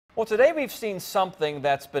Well, today we've seen something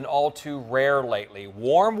that's been all too rare lately.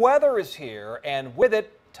 Warm weather is here, and with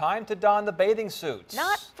it, time to don the bathing suits.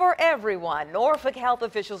 Not for everyone. Norfolk health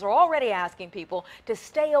officials are already asking people to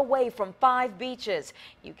stay away from 5 beaches.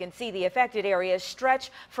 You can see the affected areas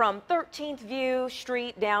stretch from 13th View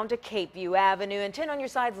Street down to Cape View Avenue. And 10 on your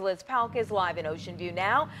side's Liz Palka is live in Ocean View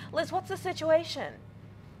now. Liz, what's the situation?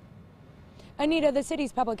 Anita, the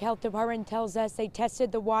city's public health department tells us they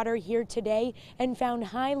tested the water here today and found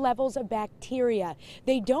high levels of bacteria.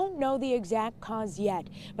 They don't know the exact cause yet,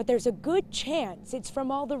 but there's a good chance it's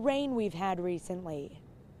from all the rain we've had recently.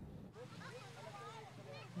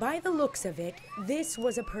 By the looks of it, this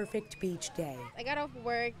was a perfect beach day. I got off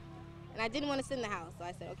work and I didn't want to sit in the house, so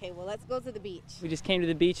I said, okay, well, let's go to the beach. We just came to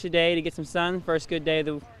the beach today to get some sun. First good day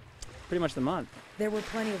of pretty much the month. There were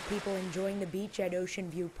plenty of people enjoying the beach at Ocean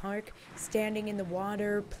View Park, standing in the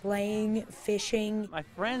water, playing, fishing. My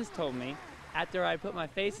friends told me after I put my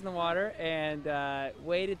face in the water and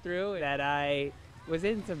waded through that I was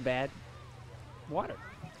in some bad water.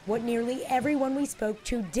 What nearly everyone we spoke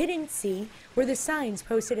to didn't see were the signs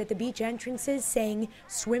posted at the beach entrances saying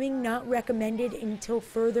swimming not recommended until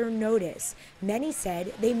further notice. Many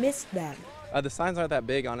said they missed them. The signs aren't that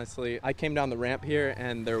big, honestly. I came down the ramp here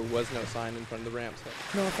and there was no sign in front of the ramp.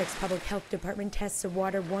 So. Norfolk's public health department tests the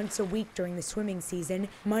water once a week during the swimming season.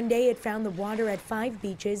 Monday, it found the water at 5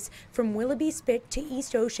 beaches from Willoughby Spit to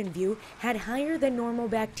East Ocean View had higher than normal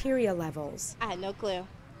bacteria levels. I had no clue.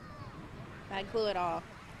 I had no clue at all.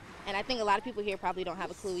 And I think a lot of people here probably don't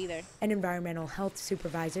have a clue either. An environmental health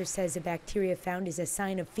supervisor says the bacteria found is a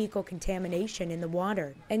sign of fecal contamination in the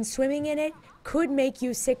water. And swimming in it could make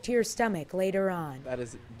you sick to your stomach later on. That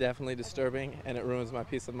is definitely disturbing, and it ruins my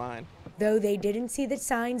peace of mind. Though they didn't see the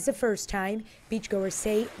signs the first time, beachgoers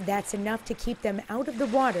say that's enough to keep them out of the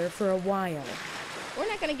water for a while. We're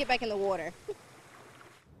not going to get back in the water.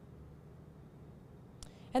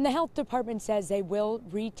 And the health department says they will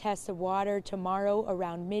retest the water tomorrow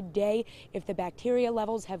around midday. If the bacteria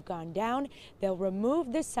levels have gone down, they'll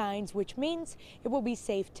remove the signs, which means it will be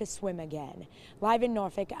safe to swim again. Live in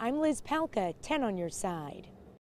Norfolk, I'm Liz Palka, 10 on your side.